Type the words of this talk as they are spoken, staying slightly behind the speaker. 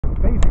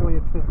Actually,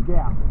 it's this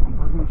gap.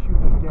 We're going to shoot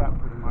this gap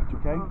pretty much,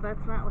 okay? Well,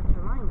 that's not what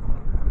your line says.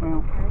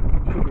 Well, Okay.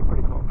 it should be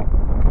pretty close.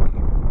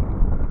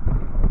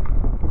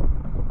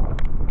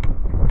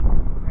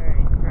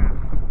 Alright, drop.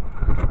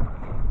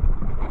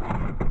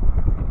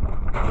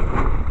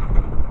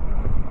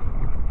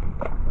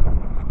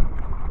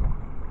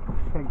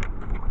 Thank you.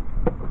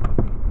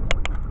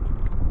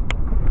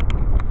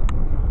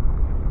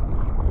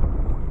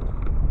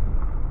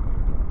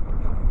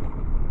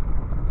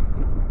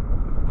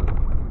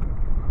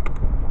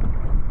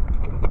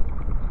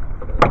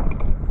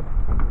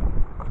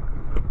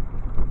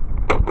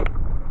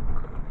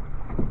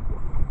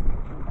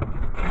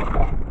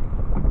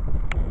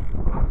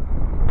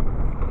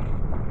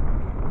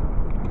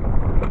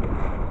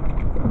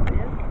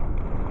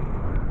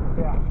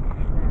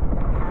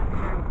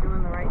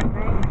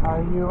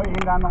 Are you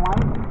aimed on the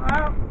line?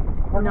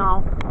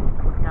 No.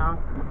 No.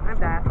 I'm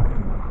back. Okay.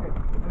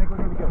 I think we're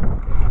going to be good.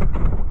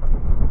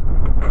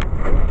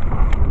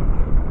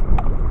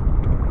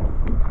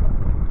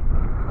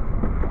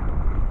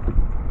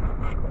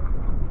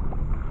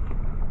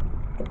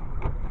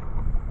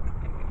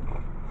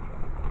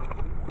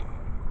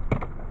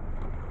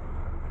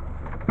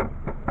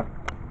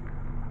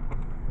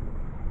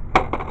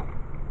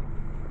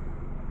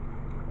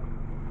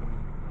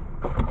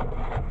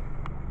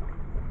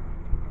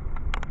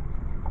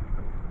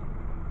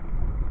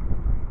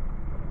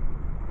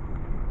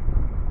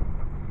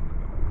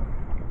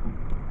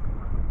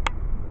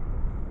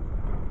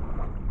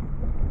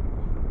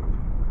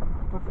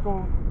 Let's go.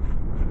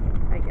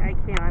 I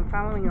can't. I'm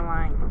following a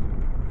line.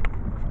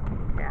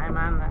 Okay, I'm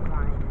on that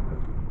line.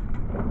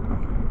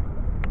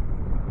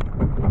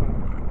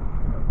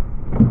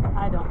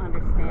 I don't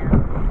understand.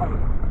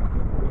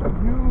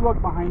 You look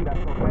behind us,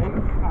 okay?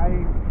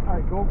 All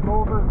right, go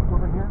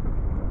over here.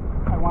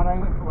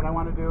 What I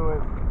want to do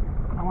is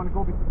I want to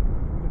go.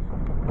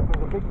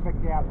 There's a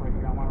big gap right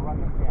here. I want to run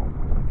this gap.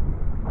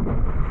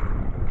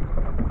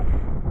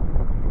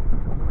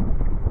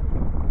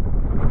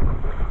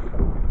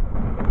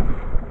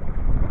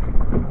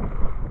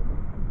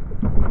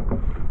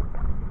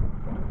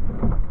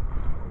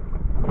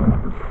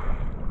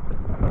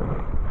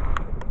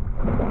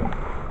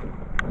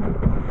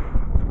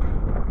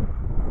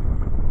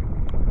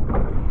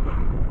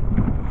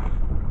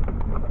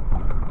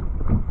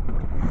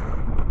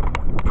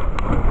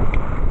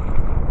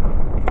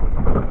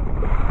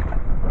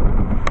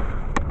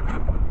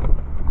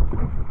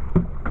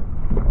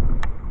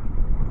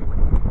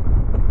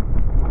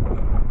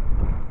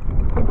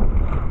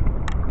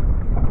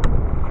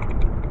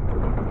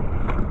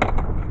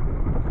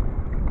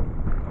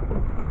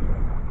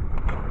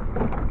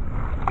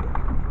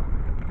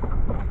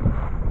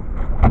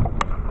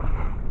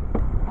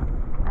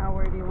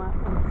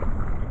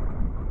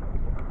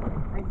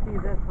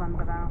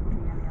 But I don't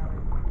see any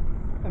others.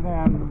 And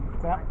then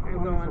that I'm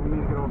one, going so we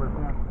need to get over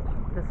there.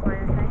 This way, I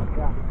think?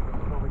 Yeah,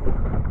 over here.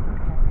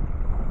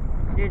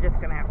 Okay. You're just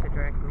going to have to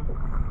direct me.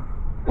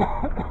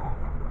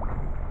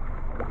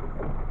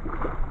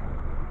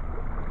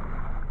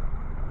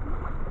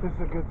 This is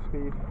a good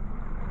speed.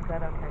 Is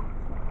that okay?